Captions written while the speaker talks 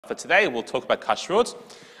for today, we'll talk about kashrut.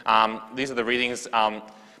 These are the readings.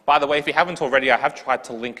 By the way, if you haven't already, I have tried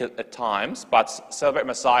to link it at times, but Celebrate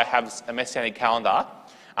Messiah has a Messianic calendar.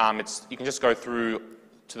 You can just go through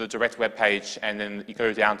to the direct web page, and then you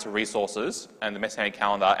go down to resources and the Messianic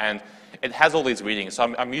calendar, and it has all these readings.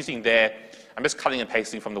 So I'm using there. I'm just cutting and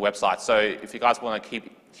pasting from the website. So if you guys want to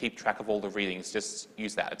keep track of all the readings, just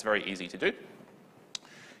use that. It's very easy to do.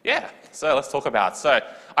 Yeah. So let's talk about it. So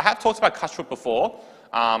I have talked about kashrut before.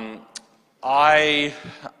 I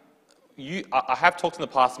have talked in the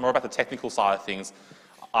past more about the technical side of things,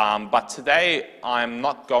 but today I'm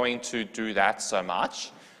not going to do that so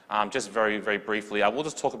much. Just very, very briefly, I will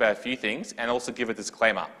just talk about a few things and also give a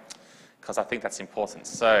disclaimer, because I think that's important.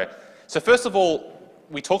 So first of all,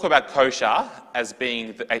 we talk about kosher as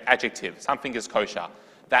being the adjective. Something is kosher.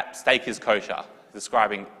 That steak is kosher,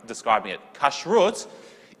 describing it. Kashrut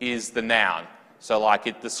is the noun. So like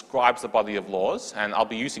it describes the body of laws, and I'll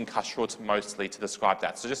be using kashrut mostly to describe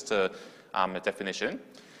that. So just a definition.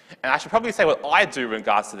 And I should probably say what I do in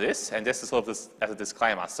regards to this, and just sort of this as a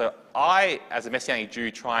disclaimer. So I, as a Messianic Jew,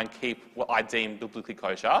 try and keep what I deem biblically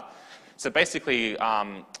kosher. So basically,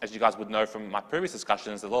 as you guys would know from my previous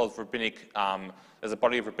discussions, there's a lot of rabbinic, there's a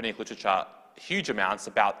body of rabbinic literature, huge amounts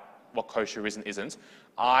about what kosher is and isn't.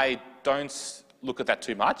 I don't look at that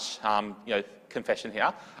too much, confession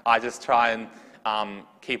here. I just try and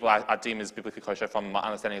keep what I deem as biblically kosher from my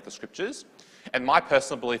understanding of the scriptures. And my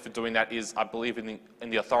personal belief in doing that is I believe in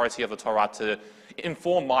the authority of the Torah to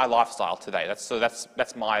inform my lifestyle today.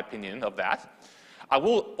 That's my opinion of that. I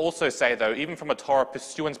will also say, though, even from a Torah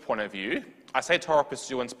pursuance point of view, I say Torah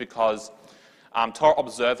pursuance because Torah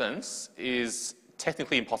observance is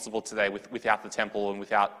technically impossible today without the temple and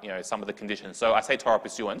without some of the conditions. So I say Torah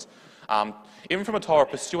pursuance. Even from a Torah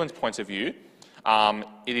pursuance point of view,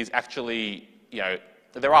 it is actually,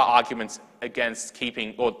 there are arguments against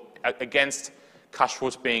keeping or against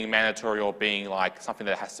kashrut being mandatory or being like something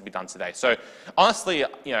that has to be done today. So honestly,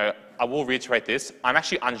 I will reiterate this. I'm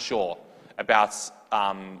actually unsure about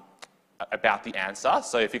the answer.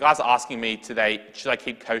 So if you guys are asking me today, should I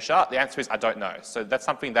keep kosher? The answer is I don't know. So that's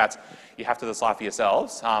something that you have to decide for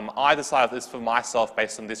yourselves. I decided this for myself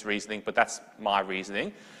based on this reasoning, but that's my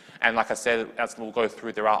reasoning. And like I said, as we'll go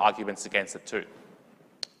through, there are arguments against it too.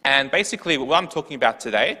 And basically what I'm talking about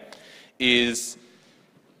today is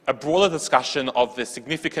a broader discussion of the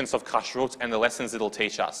significance of kashrut and the lessons it'll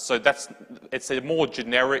teach us. So it's a more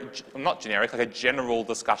generic, not generic, like a general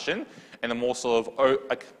discussion, and a more sort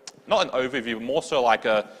of, not an overview, but more so like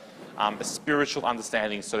a spiritual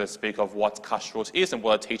understanding, so to speak, of what kashrut is and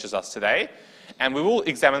what it teaches us today. And we will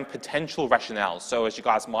examine potential rationales. So as you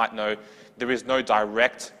guys might know, there is no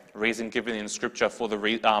direct reason given in scripture for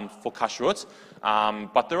kashrut,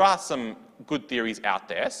 but there are some good theories out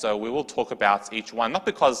there. So we will talk about each one, not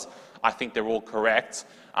because I think they're all correct,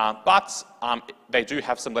 but they do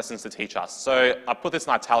have some lessons to teach us. So I put this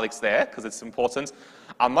in italics there because it's important.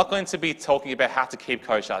 I'm not going to be talking about how to keep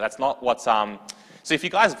kosher. That's not what's... So if you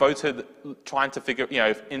guys voted trying to figure,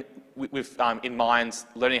 with in mind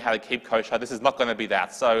learning how to keep kosher, this is not going to be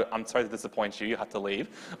that. So I'm sorry to disappoint you. You have to leave.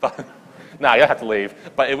 But no, you don't have to leave.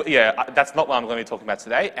 But that's not what I'm going to be talking about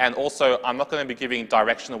today. And also, I'm not going to be giving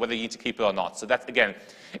direction on whether you need to keep it or not. So that's, again,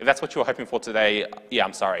 if that's what you were hoping for today, yeah,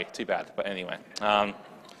 I'm sorry. Too bad. But anyway.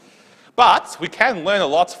 But we can learn a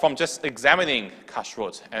lot from just examining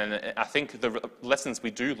kashrut. And I think the lessons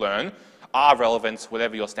we do learn are relevant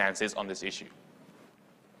whatever your stance is on this issue.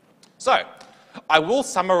 So, I will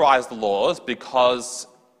summarize the laws because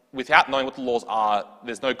without knowing what the laws are,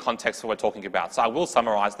 there's no context for what we're talking about. So I will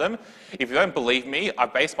summarize them. If you don't believe me,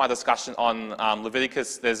 I've based my discussion on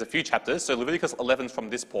Leviticus. There's a few chapters. So Leviticus 11 from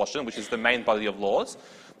this portion, which is the main body of laws,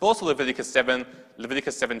 but also Leviticus 7,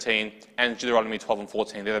 Leviticus 17, and Deuteronomy 12 and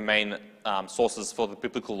 14. They're the main sources for the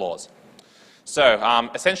biblical laws. So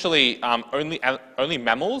essentially, only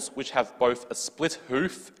mammals which have both a split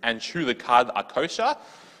hoof and chew the cud are kosher.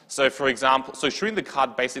 So for example, chewing the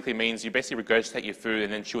cud basically means you basically regurgitate your food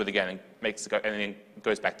and then chew it again and makes it go, and then it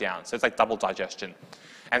goes back down. So it's like double digestion.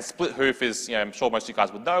 And split hoof is, I'm sure most of you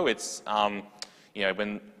guys would know, it's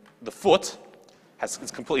when the foot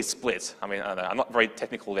it's completely split. I mean, I don't know, I'm not very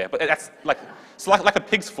technical there, but that's like a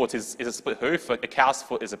pig's foot is a split hoof. A cow's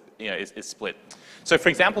foot is is split. So for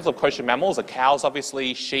examples of kosher mammals are cows,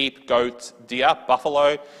 obviously, sheep, goat, deer,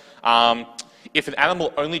 buffalo. If an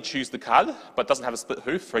animal only chews the cud but doesn't have a split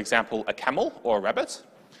hoof, for example, a camel or a rabbit,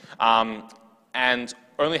 and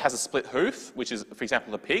only has a split hoof, which is, for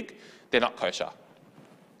example, a pig, they're not kosher.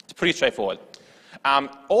 It's pretty straightforward.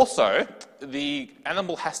 Also, the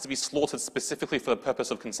animal has to be slaughtered specifically for the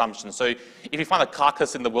purpose of consumption. So if you find a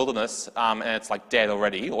carcass in the wilderness and it's like dead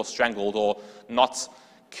already, or strangled, or not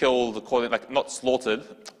killed, like not slaughtered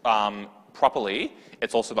properly,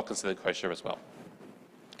 it's also not considered kosher as well.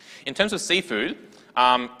 In terms of seafood,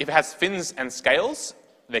 if it has fins and scales,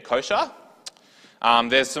 they're kosher.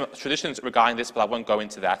 There's some traditions regarding this, but I won't go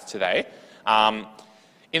into that today.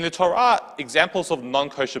 In the Torah, examples of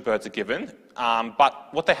non-kosher birds are given, but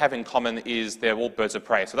what they have in common is they're all birds of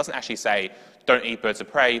prey. So it doesn't actually say don't eat birds of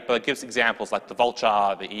prey, but it gives examples like the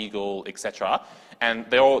vulture, the eagle, etc. And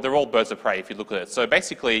they're all birds of prey if you look at it. So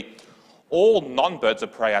basically, all non-birds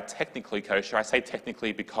of prey are technically kosher. I say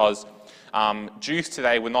technically because Jews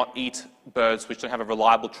today will not eat birds which don't have a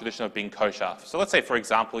reliable tradition of being kosher. So let's say, for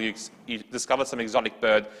example, you discover some exotic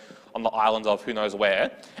bird on the island of who knows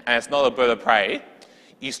where, and it's not a bird of prey.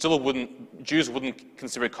 Jews wouldn't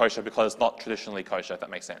consider it kosher because it's not traditionally kosher, if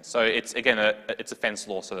that makes sense. So it's, again, it's a fence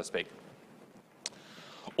law, so to speak.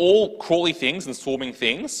 All crawly things and swarming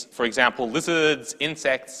things, for example, lizards,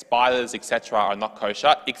 insects, spiders, etc., are not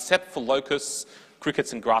kosher, except for locusts,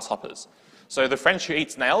 crickets, and grasshoppers. So the French who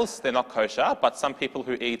eat snails, they're not kosher, but some people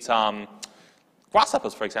who eat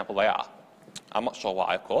grasshoppers, for example, they are. I'm not sure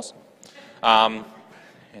why, of course.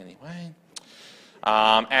 Anyway.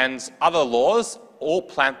 And other laws, all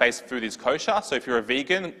plant-based food is kosher. So if you're a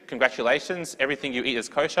vegan, congratulations, everything you eat is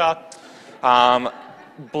kosher.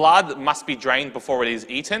 Blood must be drained before it is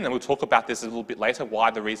eaten, and we'll talk about this a little bit later,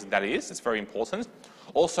 why the reason that is. It's very important.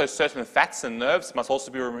 Also, certain fats and nerves must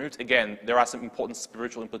also be removed. Again, there are some important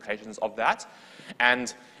spiritual implications of that.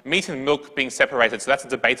 And meat and milk being separated, so that's a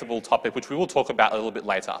debatable topic, which we will talk about a little bit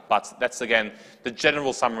later. But that's, again, the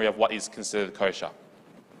general summary of what is considered kosher.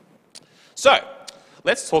 So,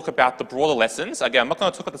 let's talk about the broader lessons. Again, I'm not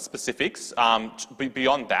going to talk about the specifics.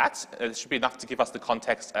 Beyond that, it should be enough to give us the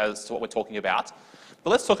context as to what we're talking about. But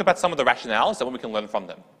let's talk about some of the rationales and what we can learn from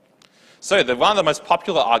them. So one of the most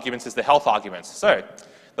popular arguments is the health argument. So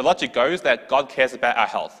the logic goes that God cares about our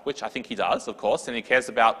health, which I think he does, of course, and he cares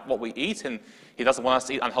about what we eat, and he doesn't want us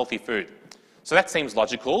to eat unhealthy food. So that seems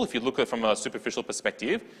logical if you look at it from a superficial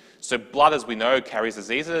perspective. So blood, as we know, carries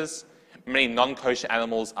diseases. Many non-kosher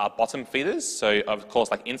animals are bottom feeders. So, of course,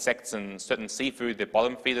 like insects and certain seafood, they're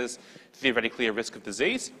bottom feeders, theoretically a risk of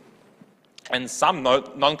disease. And some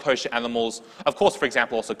non-kosher animals, of course, for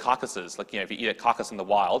example, also carcasses. Like, if you eat a carcass in the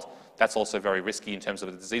wild, that's also very risky in terms of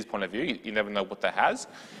a disease point of view. You never know what that has.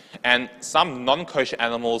 And some non-kosher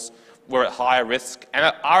animals were at higher risk and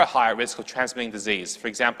are at higher risk of transmitting disease. For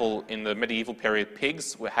example, in the medieval period,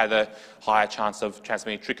 pigs had a higher chance of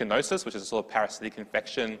transmitting trichinosis, which is a sort of parasitic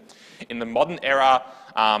infection. In the modern era,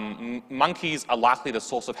 monkeys are likely the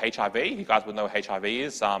source of HIV. You guys would know what HIV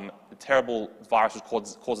is. A terrible virus which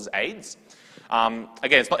causes AIDS.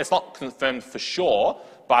 Again, it's not confirmed for sure,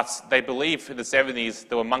 but they believe in the 70s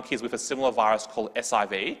there were monkeys with a similar virus called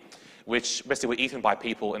SIV, which basically were eaten by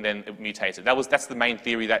people and then it mutated. That's the main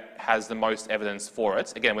theory that has the most evidence for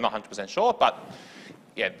it. Again, we're not 100% sure, but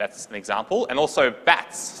yeah, that's an example. And also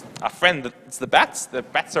bats. Our friend, it's the bats. The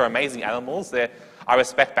bats are amazing animals. I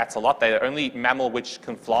respect bats a lot. They're the only mammal which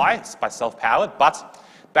can fly by self-powered, but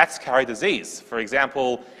bats carry disease. For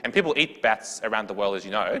example, and people eat bats around the world, as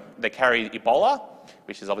you know. They carry Ebola,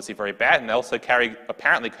 which is obviously very bad, and they also carry,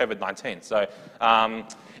 apparently, COVID-19. So,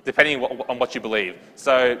 depending on what you believe.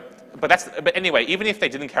 So, but anyway, even if they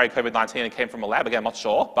didn't carry COVID-19 and it came from a lab, again, I'm not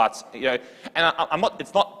sure. But, and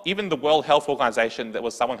it's not, even the World Health Organization, there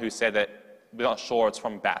was someone who said that we're not sure it's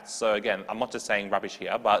from bats. So again, I'm not just saying rubbish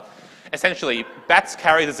here, but essentially, bats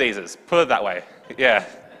carry diseases. Put it that way. Yeah,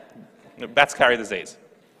 bats carry disease.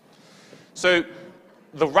 So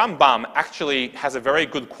the Rambam actually has a very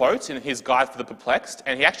good quote in his Guide for the Perplexed,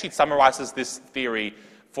 and he actually summarizes this theory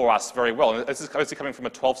for us very well. And this is obviously coming from a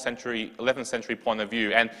 12th century, 11th century point of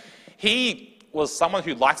view. And he was someone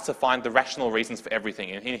who likes to find the rational reasons for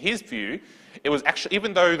everything. And in his view, it was actually,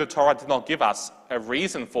 even though the Torah did not give us a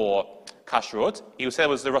reason for kashrut, he said it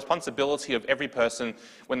was the responsibility of every person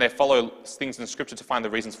when they follow things in Scripture to find the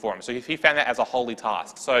reasons for them. So he found that as a holy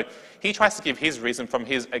task. So he tries to give his reason from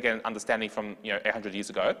his, again, understanding from 800 years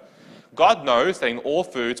ago. God knows that in all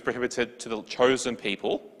foods prohibited to the chosen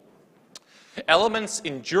people, elements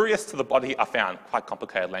injurious to the body are found. Quite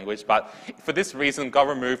complicated language, but for this reason, God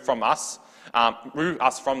removed us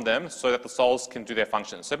from them so that the souls can do their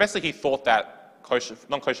functions. So basically, he thought that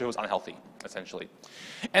non-kosher was unhealthy, essentially.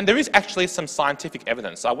 And there is actually some scientific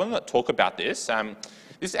evidence. So I want to talk about this.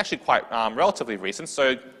 This is actually quite relatively recent.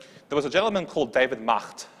 So there was a gentleman called David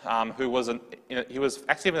Macht, who was he was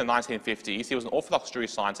active in the 1950s. He was an Orthodox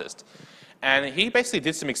Jewish scientist. And he basically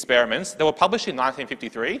did some experiments. They were published in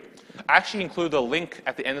 1953. I actually included a link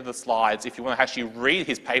at the end of the slides. If you want to actually read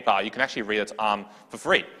his paper, you can actually read it for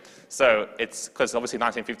free. So it's, because obviously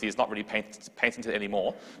 1950 is not really patented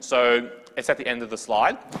anymore. So it's at the end of the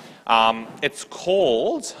slide. It's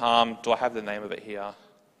called, do I have the name of it here?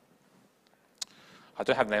 I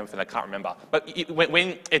don't have the name of it, I can't remember. But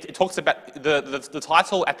when it talks about, the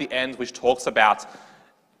title at the end, which talks about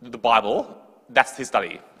the Bible, that's his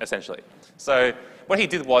study, essentially. So what he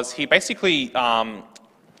did was he basically,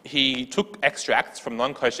 he took extracts from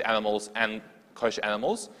non-kosher animals and kosher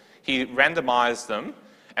animals, he randomized them,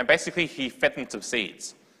 and basically he fed them to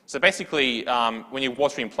seeds. So basically, when you're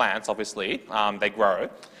watering plants, obviously, they grow.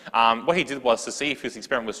 What he did was, to see if his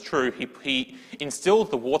experiment was true, he instilled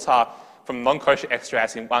the water from non-kosher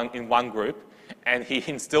extracts in one group, and he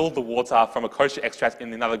instilled the water from a kosher extract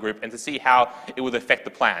in another group, and to see how it would affect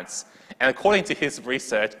the plants. And according to his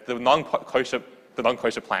research, the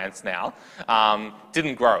non-kosher plants now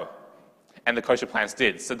didn't grow, and the kosher plants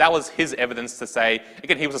did. So that was his evidence to say,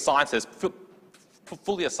 again, he was a scientist,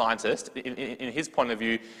 fully a scientist. In his point of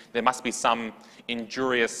view, there must be some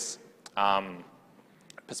injurious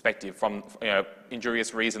perspective, from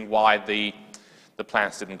injurious reason why the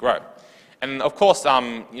plants didn't grow. And of course,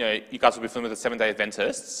 you guys will be familiar with the Seventh-day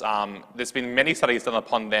Adventists. There's been many studies done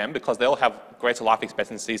upon them because they all have greater life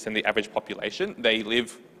expectancies than the average population. They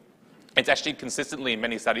live, it's actually consistently in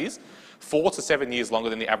many studies, 4 to 7 years longer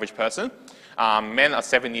than the average person. Men are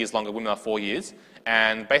 7 years longer, women are 4 years.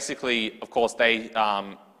 And basically, of course, they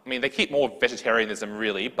keep more vegetarianism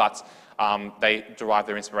really, but they derive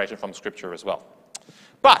their inspiration from scripture as well.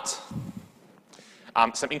 But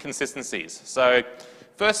some inconsistencies. So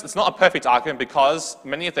first, it's not a perfect argument because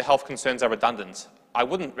many of the health concerns are redundant. I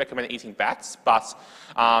wouldn't recommend eating bats, but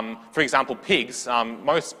for example, pigs,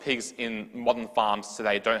 most pigs in modern farms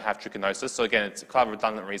today don't have trichinosis, so again, it's kind of a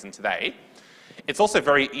redundant reason today. It's also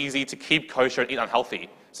very easy to keep kosher and eat unhealthy.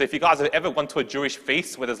 So if you guys have ever gone to a Jewish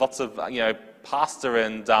feast where there's lots of pasta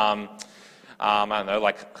and I don't know,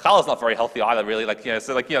 like challah is not very healthy either, really.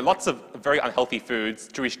 Lots of very unhealthy foods,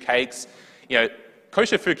 Jewish cakes.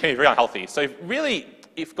 Kosher food can be very unhealthy. So really,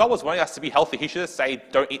 if God was wanting us to be healthy, he should just say,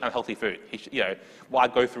 don't eat unhealthy food. He should, why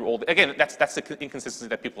go through all the... Again, that's the inconsistency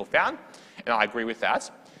that people have found, and I agree with that.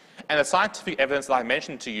 And the scientific evidence that I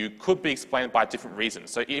mentioned to you could be explained by different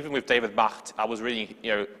reasons. So even with David Macht, I was reading,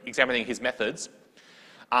 examining his methods.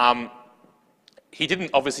 He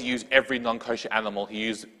didn't obviously use every non-kosher animal. He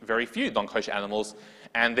used very few non-kosher animals,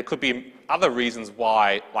 and there could be other reasons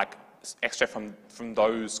why, like extract from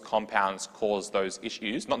those compounds caused those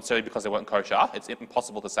issues, not necessarily because they weren't kosher, it's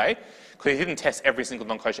impossible to say, because he didn't test every single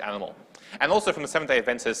non-kosher animal. And also from the Seventh-day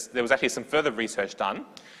Adventists, there was actually some further research done,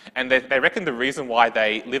 and they reckoned the reason why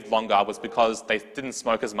they lived longer was because they didn't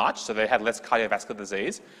smoke as much, so they had less cardiovascular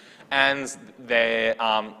disease, and their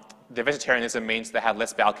vegetarianism means they had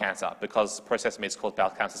less bowel cancer, because processed meats cause bowel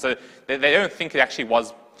cancer. So they don't think it actually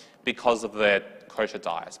was because of their kosher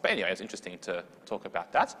diets. But anyway, it's interesting to talk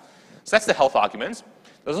about that. So that's the health argument.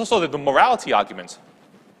 There's also the morality argument.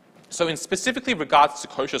 So in specifically regards to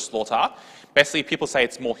kosher slaughter, basically people say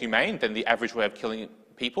it's more humane than the average way of killing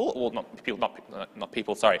people, or not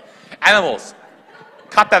people, sorry, animals.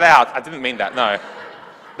 Cut that out. I didn't mean that. No,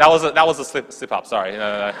 that was a slip up. Sorry.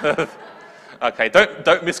 No. Okay,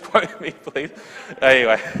 don't misquote me, please.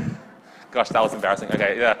 Anyway, gosh, that was embarrassing.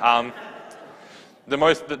 Okay, yeah. The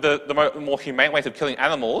more humane ways of killing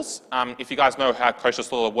animals, if you guys know how kosher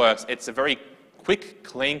slaughter works, it's a very quick,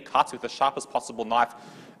 clean cut with the sharpest possible knife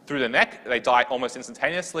through the neck. They die almost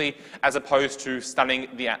instantaneously, as opposed to stunning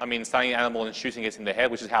an animal and shooting it in the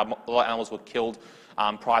head, which is how a lot of animals were killed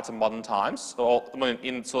prior to modern times, or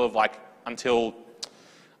in sort of like until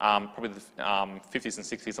probably the 50s and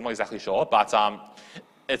 60s. I'm not exactly sure, but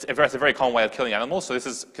it's a very common way of killing animals. So this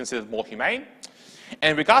is considered more humane.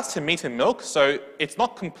 And in regards to meat and milk, so it's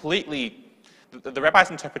not completely, the rabbi's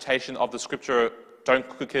interpretation of the scripture, don't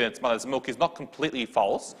cook it in its mother's milk, is not completely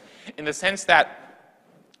false, in the sense that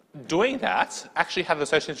doing that actually has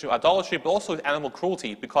association with idolatry, but also with animal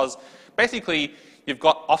cruelty, because basically you've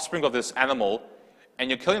got offspring of this animal, and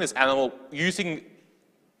you're killing this animal using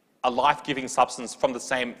a life-giving substance from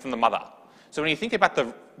the mother. So when you think about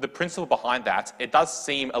the principle behind that, it does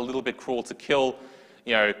seem a little bit cruel to kill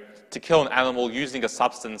an animal using a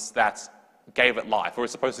substance that gave it life, or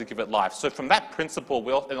is supposed to give it life. So from that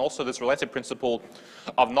principle, and also this related principle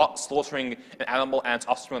of not slaughtering an animal and its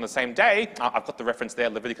offspring on the same day, I've got the reference there,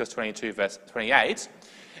 Leviticus 22, verse 28,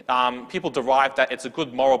 people derive that it's a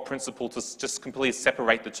good moral principle to just completely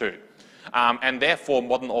separate the two. And therefore,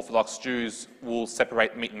 modern Orthodox Jews will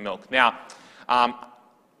separate meat and milk. Now,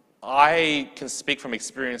 I can speak from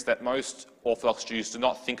experience that most Orthodox Jews do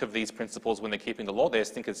not think of these principles when they're keeping the law. They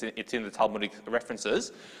just think it's in the Talmudic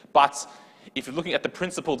references. But if you're looking at the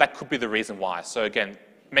principle, that could be the reason why. So again,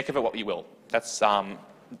 make of it what you will. That's the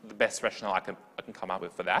best rationale I can come up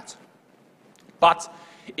with for that. But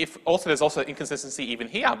there's also inconsistency even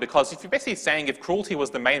here, because if you're basically saying if cruelty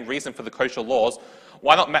was the main reason for the kosher laws,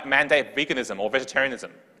 why not mandate veganism or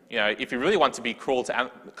vegetarianism? You know, if you really want to be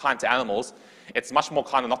kind to animals, it's much more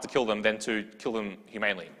kinder not to kill them than to kill them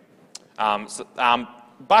humanely. But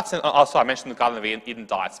also I mentioned the Garden of Eden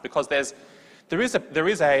diets, because there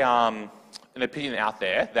is an opinion out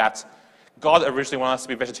there that God originally wanted us to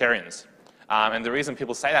be vegetarians. And the reason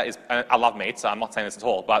people say that is, I love meat, so I'm not saying this at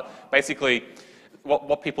all, but basically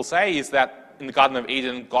what people say is that in the Garden of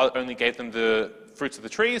Eden, God only gave them the fruits of the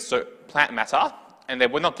trees, so plant matter, and they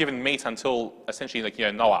were not given meat until essentially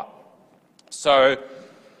Noah. So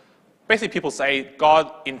basically people say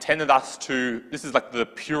God intended us to, this is like the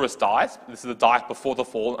purest diet, this is the diet before the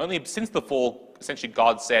fall. Only since the fall, essentially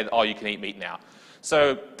God said, oh, you can eat meat now.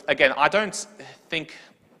 So again, I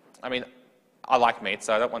like meat,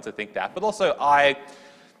 so I don't want to think that. But also I'm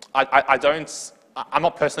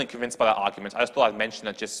not personally convinced by that argument. I just thought I'd mention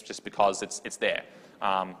it just because it's there.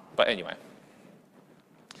 But anyway.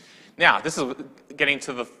 Now, this is getting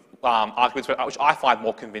to the arguments which I find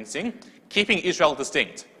more convincing. Keeping Israel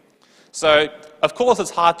distinct. So, of course, it's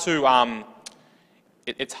hard to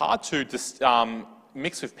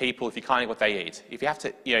mix with people if you can't eat what they eat. If you have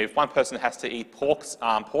to, if one person has to eat pork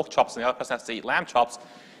chops and the other person has to eat lamb chops,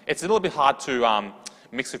 it's a little bit hard to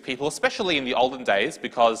mix with people, especially in the olden days,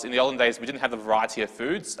 because in the olden days we didn't have the variety of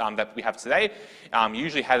foods that we have today. You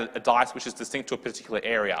usually had a diet which is distinct to a particular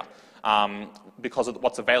area because of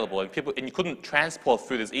what's available, and you couldn't transport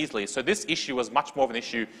food as easily. So this issue was much more of an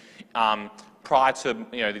issue prior to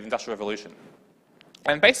the Industrial Revolution.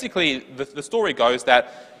 And basically, the story goes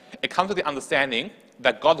that it comes to the understanding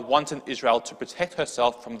that God wanted Israel to protect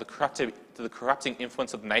herself from the corrupting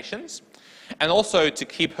influence of the nations, and also to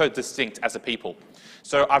keep her distinct as a people.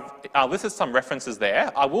 So I've listed some references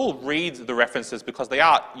there. I will read the references because they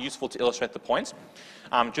are useful to illustrate the point.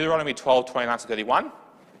 Deuteronomy 12:29-31.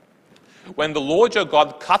 When the Lord your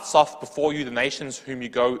God cuts off before you the nations whom you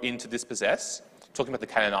go in to dispossess, talking about the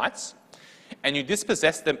Canaanites, and you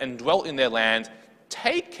dispossess them and dwell in their land,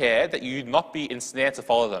 take care that you not be ensnared to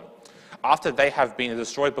follow them, after they have been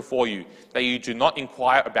destroyed before you, that you do not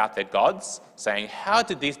inquire about their gods, saying, how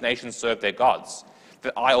did these nations serve their gods,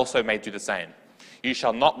 that I also may do the same? You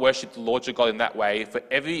shall not worship the Lord your God in that way, for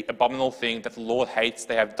every abominable thing that the Lord hates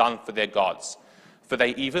they have done for their gods. For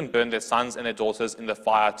they even burn their sons and their daughters in the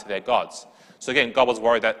fire to their gods. So again, God was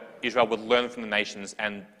worried that Israel would learn from the nations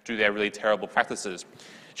and do their really terrible practices.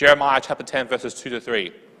 Jeremiah chapter 10, verses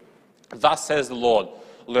 2-3. Thus says the Lord,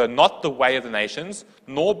 learn not the way of the nations,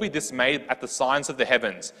 nor be dismayed at the signs of the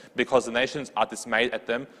heavens, because the nations are dismayed at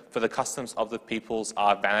them, for the customs of the peoples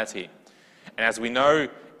are vanity. And as we know,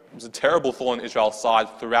 it was a terrible thorn in Israel's side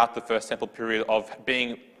throughout the First Temple period of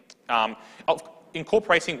being of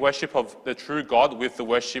incorporating worship of the true God with the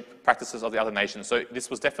worship practices of the other nations. So this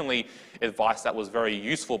was definitely advice that was very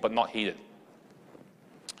useful but not heeded.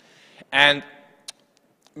 And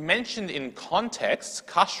mentioned in context,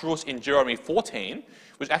 kashrut in Deuteronomy 14,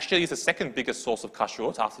 which actually is the second biggest source of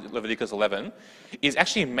kashrut after Leviticus 11, is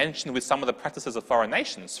actually mentioned with some of the practices of foreign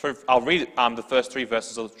nations. So I'll read the first 3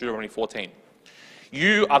 verses of Deuteronomy 14.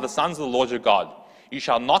 You are the sons of the Lord your God. You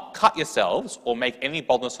shall not cut yourselves or make any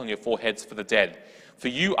baldness on your foreheads for the dead. For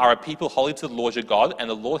you are a people holy to the Lord your God, and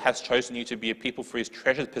the Lord has chosen you to be a people for his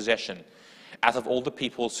treasured possession, out of all the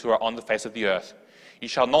peoples who are on the face of the earth. You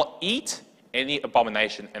shall not eat any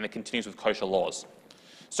abomination, and it continues with kosher laws.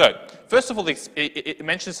 So, first of all, it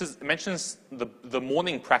mentions the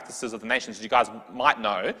mourning practices of the nations. As you guys might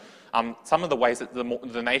know, some of the ways that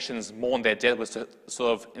the nations mourned their dead was to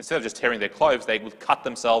sort of, instead of just tearing their clothes, they would cut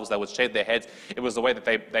themselves, they would shave their heads. It was the way that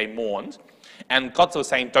they mourned. And God was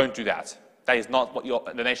saying, don't do that. That is not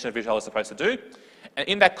what the nation of Israel is supposed to do. And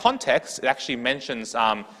in that context, it actually mentions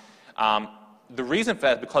the reason for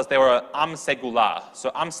that is because they were am segulah. So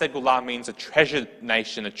am segulah means a treasured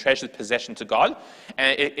nation, a treasured possession to God,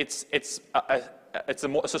 and it's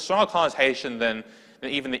a stronger connotation than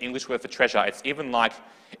even the English word for treasure. It's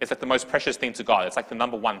like the most precious thing to God. It's like the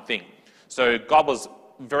number one thing. So God was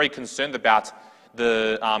very concerned about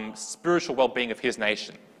the spiritual well-being of his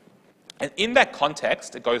nation. And in that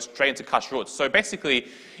context, it goes straight into kashrut. So basically,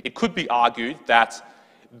 it could be argued that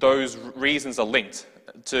those reasons are linked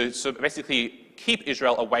to basically keep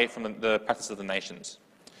Israel away from the practice of the nations.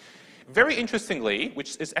 Very interestingly,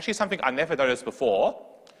 which is actually something I never noticed before,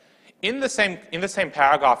 In the same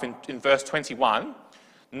paragraph, in verse 21,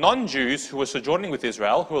 non-Jews who were sojourning with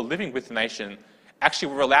Israel, who were living with the nation,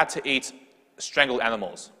 actually were allowed to eat strangled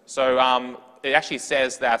animals. So it actually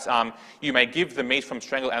says that you may give the meat from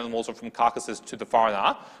strangled animals or from carcasses to the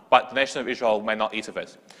foreigner, but the nation of Israel may not eat of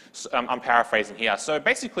it. So, I'm paraphrasing here. So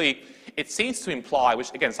basically, it seems to imply,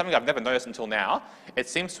 which again, something I've never noticed until now, it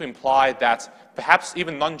seems to imply that perhaps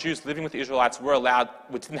even non-Jews living with the Israelites were allowed,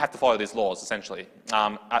 didn't have to follow these laws, essentially.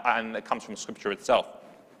 And it comes from Scripture itself.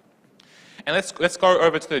 And let's go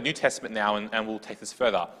over to the New Testament now, and we'll take this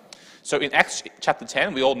further. So in Acts chapter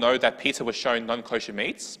 10, we all know that Peter was shown non-kosher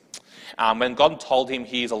meats. When God told him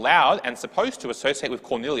he is allowed and supposed to associate with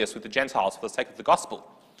Cornelius, with the Gentiles, for the sake of the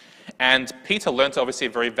gospel. And Peter learned obviously a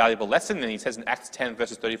very valuable lesson, and he says in Acts 10,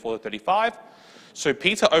 verses 34 to 35, so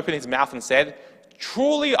Peter opened his mouth and said,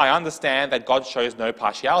 "Truly I understand that God shows no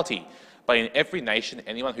partiality, but in every nation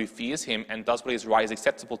anyone who fears him and does what is right is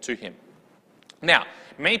acceptable to him." Now,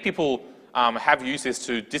 many people have used this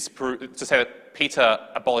to say that Peter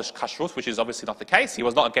abolished kashrut, which is obviously not the case. He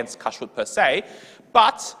was not against kashrut per se,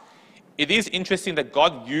 but it is interesting that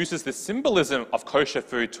God uses the symbolism of kosher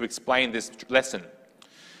food to explain this lesson.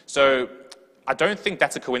 So I don't think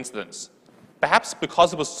that's a coincidence. Perhaps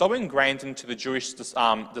because it was so ingrained into the Jewish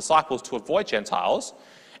disciples to avoid Gentiles,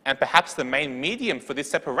 and perhaps the main medium for this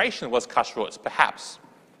separation was kashrut, perhaps.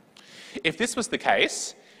 If this was the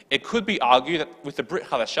case, it could be argued that with the Brit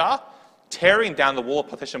Chadashah, tearing down the wall of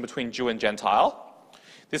partition between Jew and Gentile,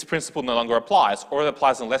 this principle no longer applies, or it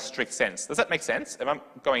applies in a less strict sense. Does that make sense? Am I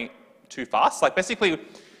going too fast? Like basically,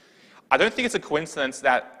 I don't think it's a coincidence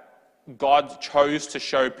that God chose to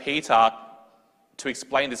show Peter to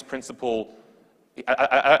explain this principle.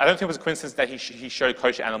 I don't think it was a coincidence that he showed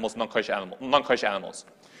kosher animals, non-kosher animals.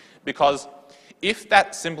 Because if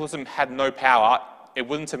that symbolism had no power, it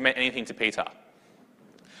wouldn't have meant anything to Peter.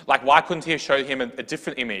 Like, why couldn't he have showed him a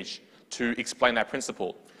different image to explain that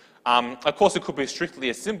principle? Of course, it could be strictly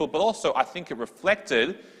a symbol, but also I think it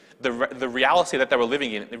reflected the reality that they were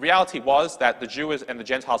living in. The reality was that the Jews and the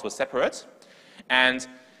Gentiles were separate, and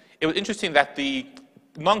it was interesting that the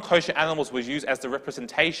non-kosher animals were used as the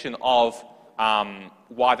representation of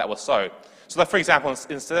why that was so. So that, for example,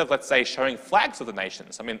 instead of, let's say, showing flags of the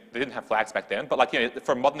nations, I mean, they didn't have flags back then, but like,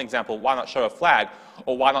 for a modern example, why not show a flag?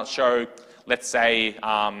 Or why not show, let's say,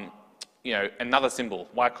 another symbol?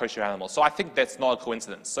 Why kosher animals? So I think that's not a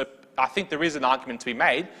coincidence. So I think there is an argument to be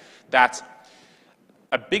made that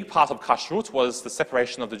a big part of kashrut was the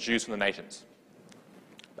separation of the Jews from the nations.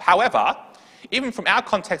 However, even from our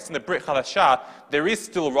context in the Brit Chadashah, there is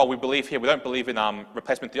still a role, we believe here, we don't believe in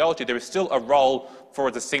replacement theology, there is still a role for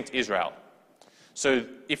a distinct Israel. So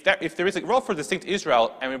if there is a role for a distinct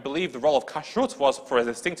Israel, and we believe the role of kashrut was for a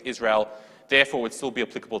distinct Israel, therefore it would still be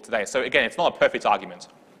applicable today. So again, it's not a perfect argument.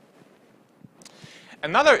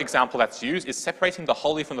 Another example that's used is separating the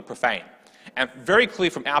holy from the profane. And very clearly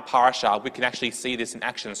from our parashah, we can actually see this in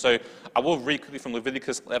action. So I will read quickly from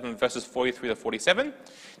Leviticus 11, verses 43 to 47.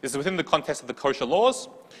 This is within the context of the kosher laws.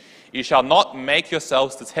 You shall not make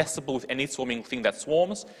yourselves detestable with any swarming thing that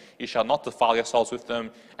swarms. You shall not defile yourselves with them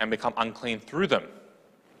and become unclean through them.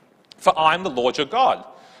 For I am the Lord your God.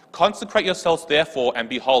 Consecrate yourselves therefore and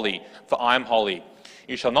be holy, for I am holy.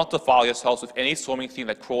 You shall not defile yourselves with any swarming thing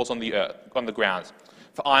that crawls on the earth, on the ground.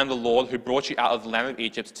 For I am the Lord who brought you out of the land of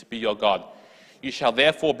Egypt to be your God. You shall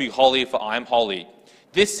therefore be holy, for I am holy.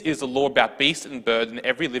 This is the law about beast and bird and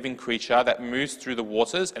every living creature that moves through the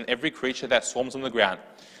waters and every creature that swarms on the ground,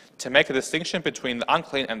 to make a distinction between the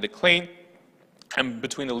unclean and the clean, and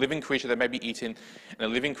between the living creature that may be eaten and the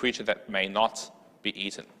living creature that may not be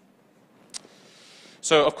eaten.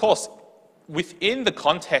 So, of course, within the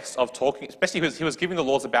context of talking, especially because he was giving the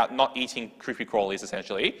laws about not eating creepy crawlies,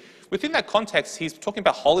 essentially, within that context, he's talking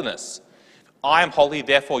about holiness. I am holy,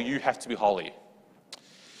 therefore you have to be holy.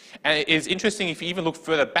 And it is interesting, if you even look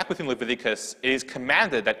further back within Leviticus, it is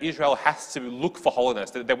commanded that Israel has to look for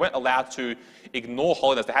holiness. They weren't allowed to ignore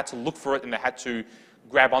holiness. They had to look for it and they had to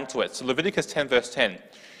grab onto it. So Leviticus 10, verse 10.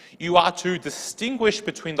 You are to distinguish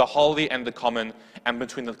between the holy and the common, and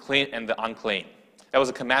between the clean and the unclean. That was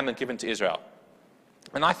a commandment given to Israel.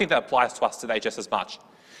 And I think that applies to us today just as much.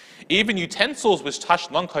 Even utensils which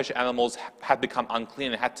touched non-kosher animals had become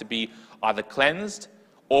unclean and had to be either cleansed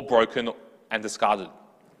or broken and discarded.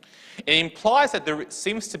 It implies that there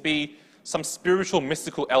seems to be some spiritual,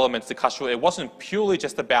 mystical elements to kashrut. It wasn't purely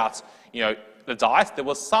just about, the diet. There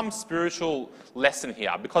was some spiritual lesson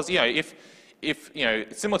here, because, if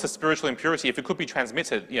similar to spiritual impurity, if it could be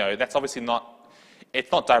transmitted, that's obviously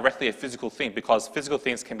it's not directly a physical thing, because physical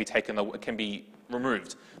things can be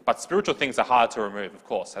removed. But spiritual things are hard to remove, of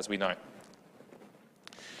course, as we know.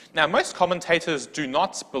 Now, most commentators do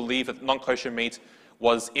not believe that non-kosher meat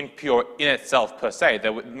was impure in itself per se.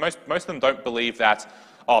 Most of them don't believe that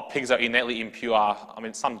pigs are innately impure. I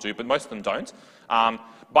mean, some do, but most of them don't.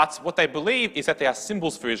 But what they believe is that they are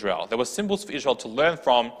symbols for Israel. They were symbols for Israel to learn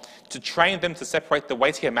from, to train them to separate the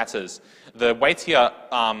weightier matters, the weightier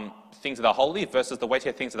things that are holy versus the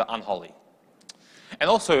weightier things that are unholy. And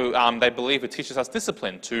also, they believe it teaches us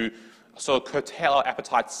discipline to sort of curtail our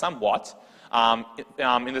appetite somewhat,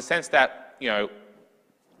 in the sense that,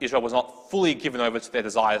 Israel was not fully given over to their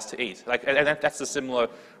desires to eat. And that's a similar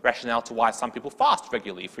rationale to why some people fast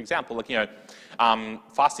regularly. For example,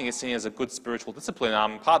 fasting is seen as a good spiritual discipline.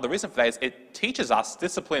 Part of the reason for that is it teaches us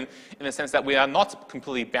discipline in the sense that we are not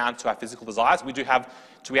completely bound to our physical desires.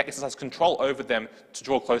 We exercise control over them to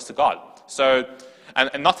draw close to God. So,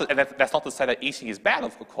 and that's not to say that eating is bad,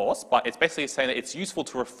 of course, but it's basically saying that it's useful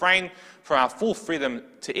to refrain from our full freedom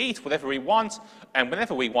to eat whatever we want and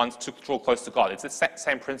whenever we want to draw close to God. It's the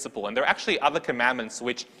same principle. And there are actually other commandments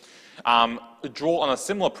which draw on a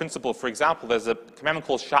similar principle. For example, there's a commandment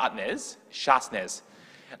called shatnez.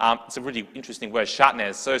 It's a really interesting word,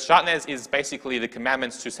 shatnez. So shatnez is basically the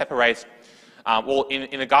commandments to separate,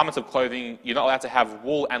 in a garment of clothing, you're not allowed to have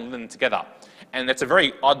wool and linen together. And it's a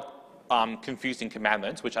very odd, confusing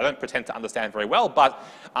commandment, which I don't pretend to understand very well, but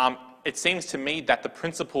it seems to me that the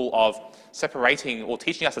principle of separating or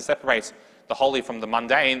teaching us to separate the holy from the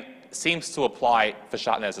mundane seems to apply for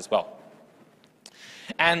shatnez as well.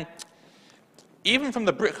 And even from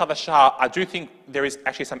the Brit Chadashah, I do think there is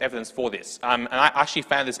actually some evidence for this. And I actually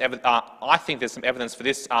found this I think there's some evidence for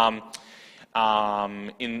this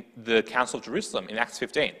in the Council of Jerusalem in Acts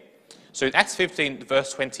 15. So in Acts 15,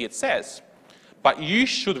 verse 20, it says, "But you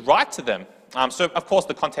should write to them." So, of course,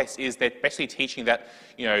 the context is they're basically teaching that,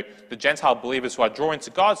 the Gentile believers who are drawing to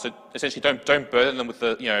God, so essentially don't burden them with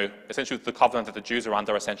essentially with the covenant that the Jews are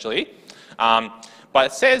under, essentially. But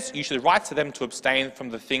it says you should write to them to abstain from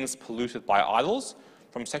the things polluted by idols,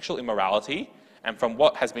 from sexual immorality, and from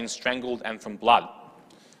what has been strangled, and from blood.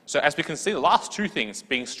 So, as we can see, the last two things,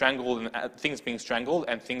 being strangled and things being strangled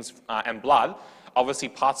and things and blood, obviously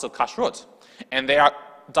parts of kashrut, and they are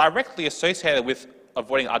directly associated with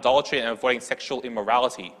avoiding idolatry and avoiding sexual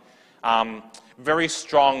immorality. Very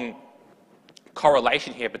strong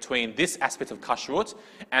correlation here between this aspect of kashrut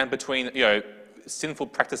and between sinful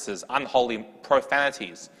practices, unholy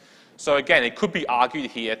profanities. So again, it could be argued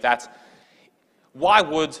here that why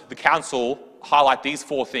would the council highlight these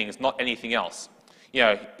four things, not anything else?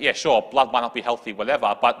 Yeah, sure, blood might not be healthy,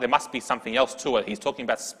 whatever, but there must be something else to it. He's talking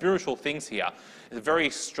about spiritual things here. It's very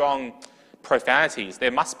strong profanities. There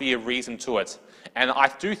must be a reason to it. And I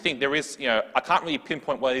do think there is, I can't really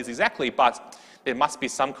pinpoint what it is exactly, but there must be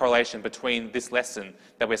some correlation between this lesson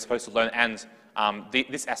that we're supposed to learn and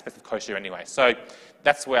this aspect of kosher anyway. So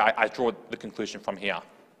that's where I draw the conclusion from here.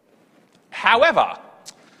 However,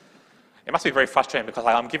 it must be very frustrating because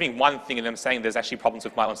I'm giving one thing and I'm saying there's actually problems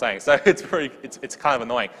with what I'm saying. So it's kind of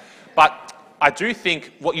annoying. But I do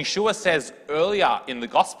think what Yeshua says earlier in the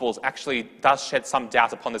Gospels actually does shed some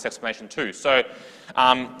doubt upon this explanation too. So,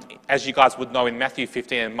 as you guys would know, in Matthew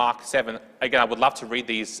 15 and Mark 7, again, I would love to read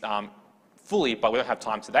these fully, but we don't have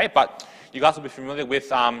time today. But you guys will be familiar with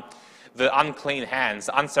the unclean hands,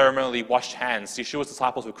 the unceremonially washed hands. Yeshua's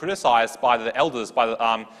disciples were criticized by the elders, by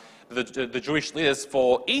the Jewish leaders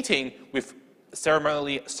for eating with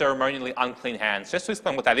ceremonially unclean hands. Just to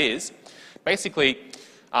explain what that is, basically,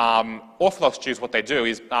 Orthodox Jews, what they do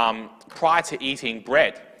is, prior to eating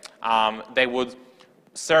bread, they would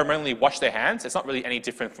ceremonially wash their hands. It's not really any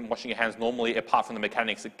different from washing your hands normally, apart from the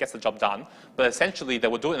mechanics. It gets the job done. But essentially, they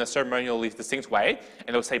would do it in a ceremonially distinct way, and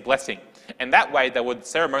they would say blessing. And that way, they would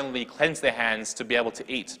ceremonially cleanse their hands to be able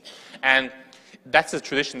to eat. And that's a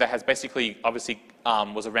tradition that has basically, obviously,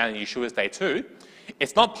 was around in Yeshua's day too.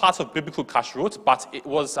 It's not part of biblical kashrut, but it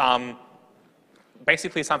was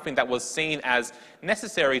basically something that was seen as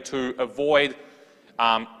necessary to avoid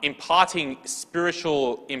imparting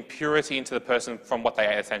spiritual impurity into the person from what they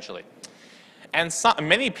ate, essentially. And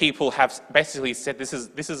many people have basically said this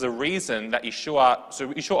is a reason that Yeshua, so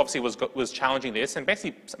Yeshua obviously was challenging this, and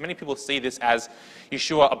basically many people see this as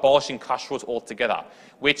Yeshua abolishing kashrut altogether,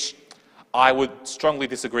 which I would strongly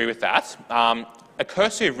disagree with that. A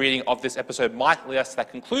cursory reading of this episode might lead us to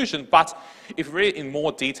that conclusion, but if we read it in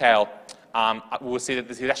more detail, we'll see that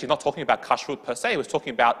he's actually not talking about kashrut per se, he was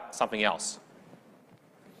talking about something else.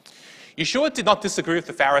 Yeshua did not disagree with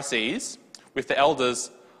the Pharisees, with the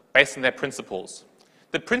elders, based on their principles.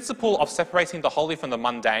 The principle of separating the holy from the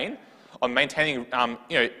mundane, on maintaining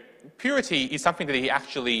purity, is something that he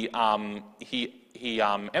actually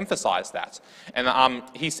emphasized that. And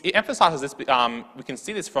he emphasizes this, we can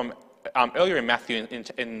see this from earlier in Matthew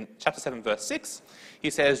in chapter 7, verse 6. He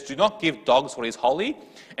says, "Do not give dogs what is holy,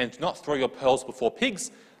 and do not throw your pearls before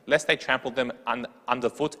pigs, lest they trample them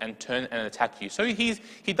underfoot and turn and attack you." So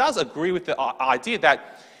he does agree with the idea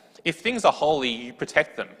that if things are holy, you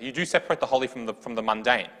protect them. You do separate the holy from the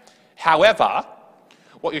mundane. However,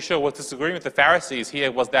 what Yeshua was disagreeing with the Pharisees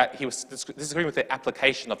here was that he was disagreeing with the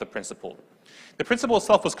application of the principle. The principle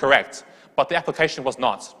itself was correct, but the application was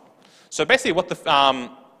not. So basically what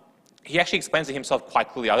he actually explains it himself quite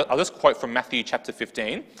clearly. I'll just quote from Matthew chapter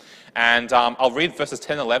 15, and I'll read verses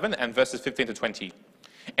 10 and 11 and verses 15 to 20.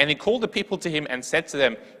 "And he called the people to him and said to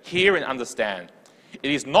them, 'Hear and understand.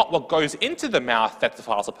 It is not what goes into the mouth that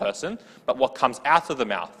defiles a person, but what comes out of the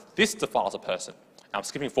mouth. This defiles a person.'" I'm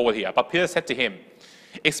skipping forward here. "But Peter said to him,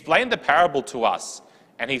 'Explain the parable to us.'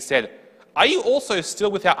 And he said, 'Are you also still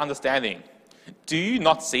without understanding? Do you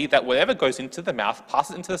not see that whatever goes into the mouth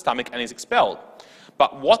passes into the stomach and is expelled?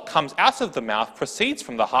 But what comes out of the mouth proceeds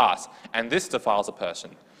from the heart, and this defiles a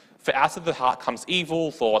person. For out of the heart comes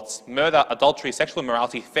evil thoughts, murder, adultery, sexual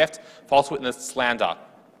immorality, theft, false witness, slander.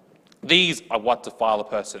 These are what defile a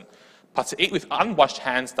person. But to eat with unwashed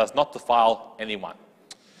hands does not defile anyone.'"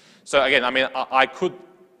 So again, I mean, I could,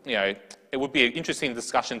 it would be an interesting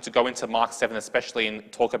discussion to go into Mark 7 especially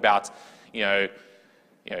and talk about, the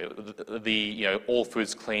all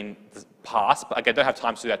foods clean part. But again, I don't have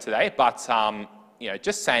time to do that today. But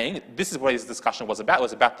just saying, this is what his discussion was about. It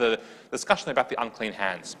was about the discussion about the unclean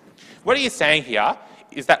hands. What he is saying here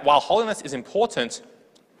is that while holiness is important,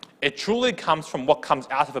 it truly comes from what comes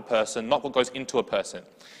out of a person, not what goes into a person.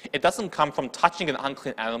 It doesn't come from touching an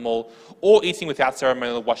unclean animal or eating without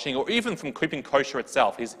ceremonial washing or even from keeping kosher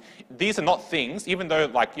itself. These are not things, even though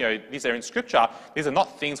these are in scripture, these are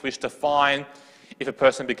not things which define if a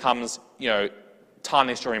person becomes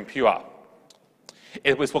tarnished or impure.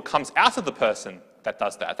 It was what comes out of the person that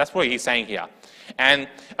does that. That's what he's saying here. And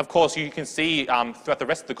of course, you can see throughout the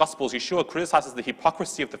rest of the Gospels, Yeshua criticizes the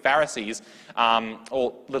hypocrisy of the Pharisees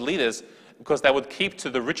or the leaders because they would keep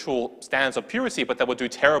to the ritual standards of purity, but they would do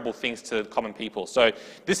terrible things to common people. So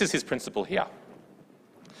this is his principle here.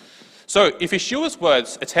 So if Yeshua's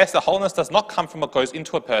words attest that holiness does not come from what goes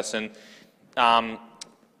into a person,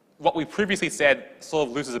 what we previously said sort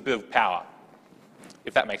of loses a bit of power,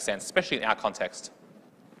 if that makes sense, especially in our context.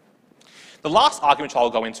 The last argument I'll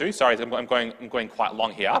go into, sorry, I'm going quite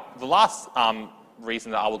long here. The last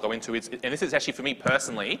reason that I will go into is, and this is actually for me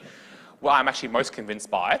personally, what I'm actually most convinced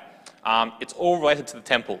by, it's all related to the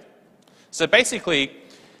temple. So basically,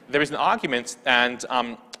 there is an argument, and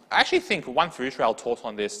I actually think One for Israel taught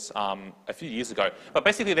on this a few years ago, but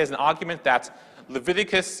basically there's an argument that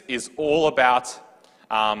Leviticus is all about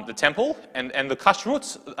the temple, and the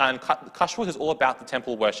kashrut is all about the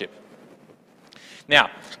temple worship. Now,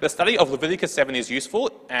 the study of Leviticus 7 is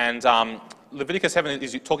useful, and Leviticus 7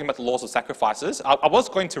 is talking about the laws of sacrifices. I was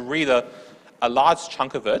going to read a large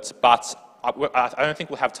chunk of it, but I don't think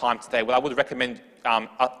we'll have time today. What I would recommend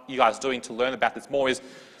you guys doing to learn about this more is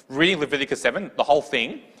reading Leviticus 7, the whole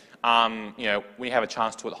thing, when you have a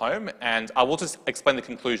chance to at home, and I will just explain the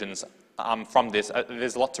conclusions from this.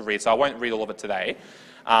 There's a lot to read, so I won't read all of it today.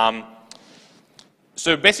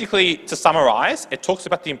 So basically, to summarize, it talks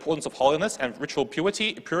about the importance of holiness and ritual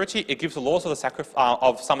purity. It gives the laws of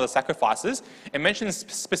some of the sacrifices. It mentions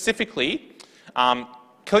specifically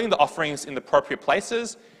killing the offerings in the appropriate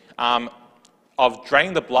places, of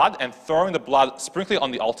draining the blood and throwing the blood, sprinkling on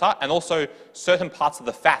the altar, and also certain parts of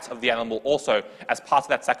the fat of the animal also as part of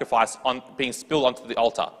that sacrifice being spilled onto the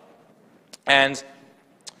altar. And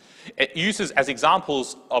it uses as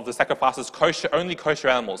examples of the sacrifices only kosher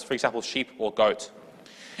animals, for example, sheep or goat.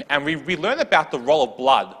 And we learn about the role of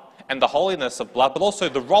blood and the holiness of blood, but also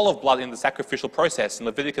the role of blood in the sacrificial process in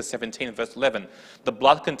Leviticus 17, verse 11. The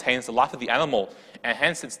blood contains the life of the animal, and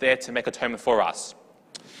hence it's there to make atonement for us.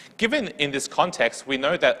 Given in this context, we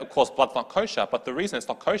know that, of course, blood's not kosher, but the reason it's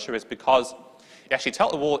not kosher is because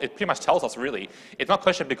it pretty much tells us, really, it's not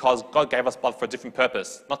kosher because God gave us blood for a different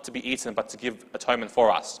purpose, not to be eaten, but to give atonement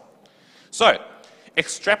for us. So,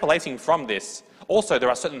 extrapolating from this, also there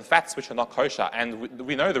are certain fats which are not kosher, and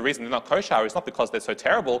we know the reason they're not kosher is not because they're so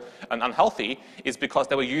terrible and unhealthy, is because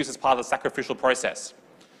they were used as part of the sacrificial process.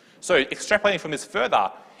 So, extrapolating from this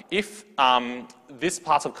further, if this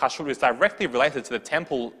part of kashrut is directly related to the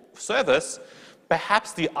temple service,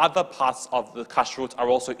 perhaps the other parts of the kashrut are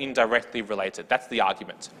also indirectly related. That's the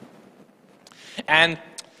argument. And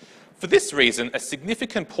for this reason, a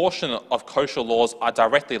significant portion of kosher laws are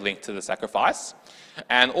directly linked to the sacrifice.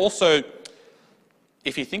 And also,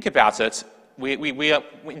 if you think about it, we are,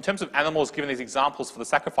 in terms of animals given these examples for the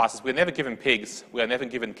sacrifices, we're never given pigs, we are never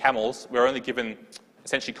given camels, we're only given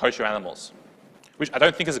essentially kosher animals, which I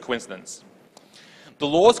don't think is a coincidence. The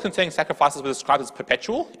laws concerning sacrifices were described as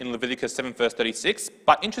perpetual in Leviticus 7 verse 36,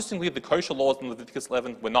 but interestingly the kosher laws in Leviticus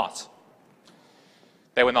 11 were not.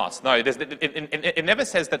 They were not. No, it never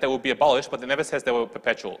says that they will be abolished, but it never says they were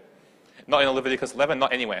perpetual. Not in Leviticus 11,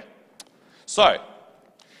 not anywhere. So,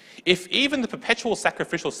 if even the perpetual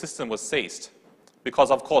sacrificial system was ceased,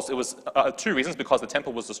 because of course it was two reasons, because the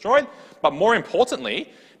temple was destroyed, but more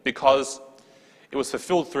importantly, because it was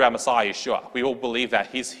fulfilled through our Messiah, Yeshua. We all believe that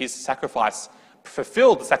his sacrifice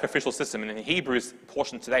fulfilled the sacrificial system, and in Hebrews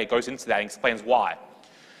portion today it goes into that and explains why.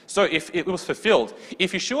 So if it was fulfilled,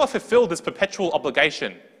 if Yeshua fulfilled this perpetual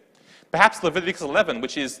obligation, perhaps Leviticus 11,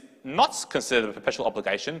 which is not considered a perpetual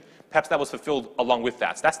obligation, perhaps that was fulfilled along with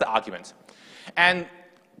that. So that's the argument. And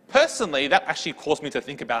personally, that actually caused me to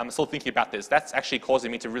think about, I'm still thinking about this, that's actually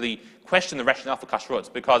causing me to really question the rationale for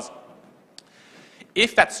kashrut, because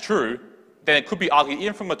if that's true, then it could be argued,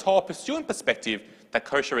 even from a Torah pursuant perspective, that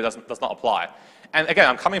kosher does not apply. And again,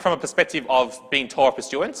 I'm coming from a perspective of being Torah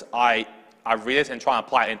pursuant. I read it and try and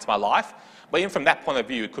apply it into my life. But even from that point of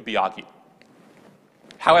view, it could be argued.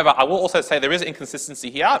 However, I will also say there is an inconsistency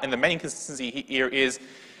here, and the main inconsistency here is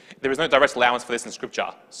there is no direct allowance for this in Scripture.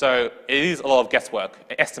 So it is a lot of guesswork,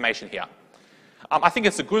 estimation here. I think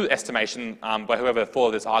it's a good estimation by whoever thought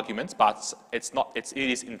of this argument, but it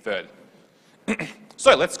is inferred.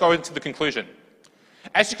 So let's go into the conclusion.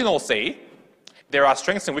 As you can all see, there are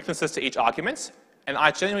strengths and weaknesses to each argument, and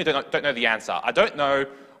I genuinely don't know the answer. I don't know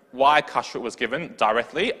why kashrut was given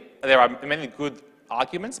directly. There are many good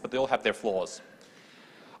arguments, but they all have their flaws.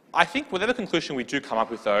 I think whatever conclusion we do come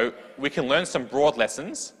up with, though, we can learn some broad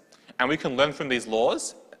lessons, and we can learn from these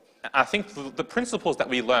laws. I think the principles that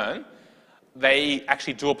we learn, they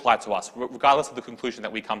actually do apply to us, regardless of the conclusion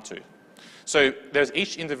that we come to. So there's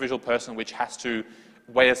each individual person which has to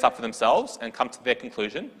weigh this up for themselves and come to their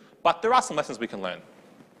conclusion, but there are some lessons we can learn.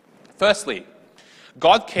 Firstly,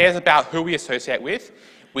 God cares about who we associate with.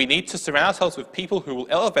 We need to surround ourselves with people who will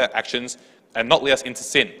elevate our actions and not lead us into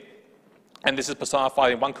sin. And this is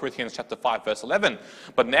personified in 1 Corinthians chapter 5, verse 11.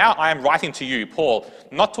 But now I am writing to you, Paul,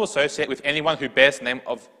 not to associate with anyone who bears the name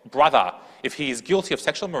of brother, if he is guilty of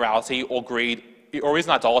sexual immorality or greed, or is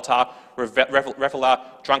an idolater, reveler,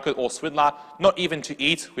 drunkard, or swindler, not even to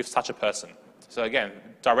eat with such a person. So again,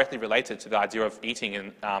 directly related to the idea of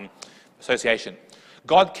eating and association.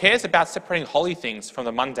 God cares about separating holy things from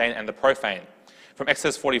the mundane and the profane. From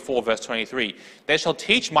Exodus 44, verse 23, they shall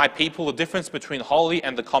teach my people the difference between holy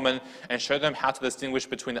and the common, and show them how to distinguish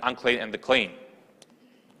between the unclean and the clean.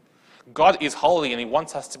 God is holy, and he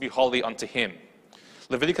wants us to be holy unto him.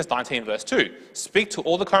 Leviticus 19, verse 2, speak to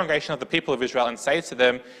all the congregation of the people of Israel and say to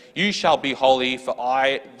them, you shall be holy, for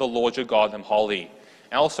I, the Lord your God, am holy.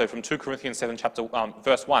 And also from 2 Corinthians 7,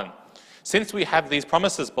 verse 1, since we have these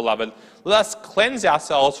promises, beloved, let us cleanse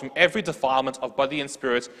ourselves from every defilement of body and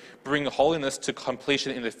spirit, bring holiness to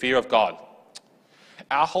completion in the fear of God.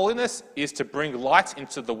 Our holiness is to bring light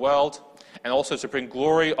into the world, and also to bring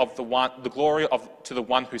glory of to the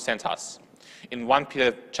one who sent us. In 1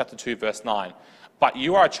 Peter chapter 2, verse 9. But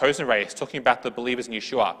you are a chosen race, talking about the believers in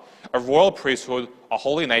Yeshua, a royal priesthood, a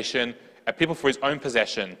holy nation, a people for his own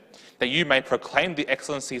possession, that you may proclaim the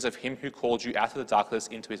excellencies of him who called you out of the darkness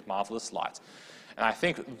into his marvelous light. And I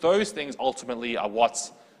think those things ultimately are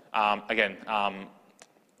what, can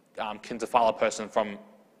defile a person from,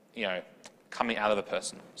 coming out of a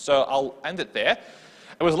person. So I'll end it there.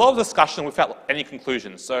 There was a lot of discussion without any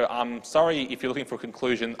conclusions. So I'm sorry if you're looking for a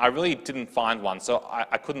conclusion. I really didn't find one. So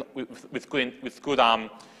I couldn't, with good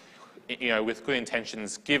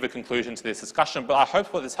intentions, give a conclusion to this discussion. But I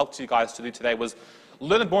hope what this helped you guys to do today was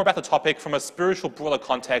learn more about the topic from a spiritual, broader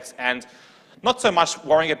context, and not so much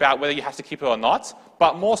worrying about whether you have to keep it or not,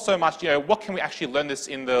 but more so much, what can we actually learn this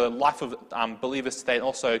in the life of believers today, and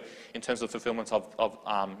also in terms of fulfillment of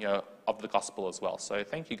the gospel as well. So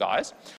thank you, guys.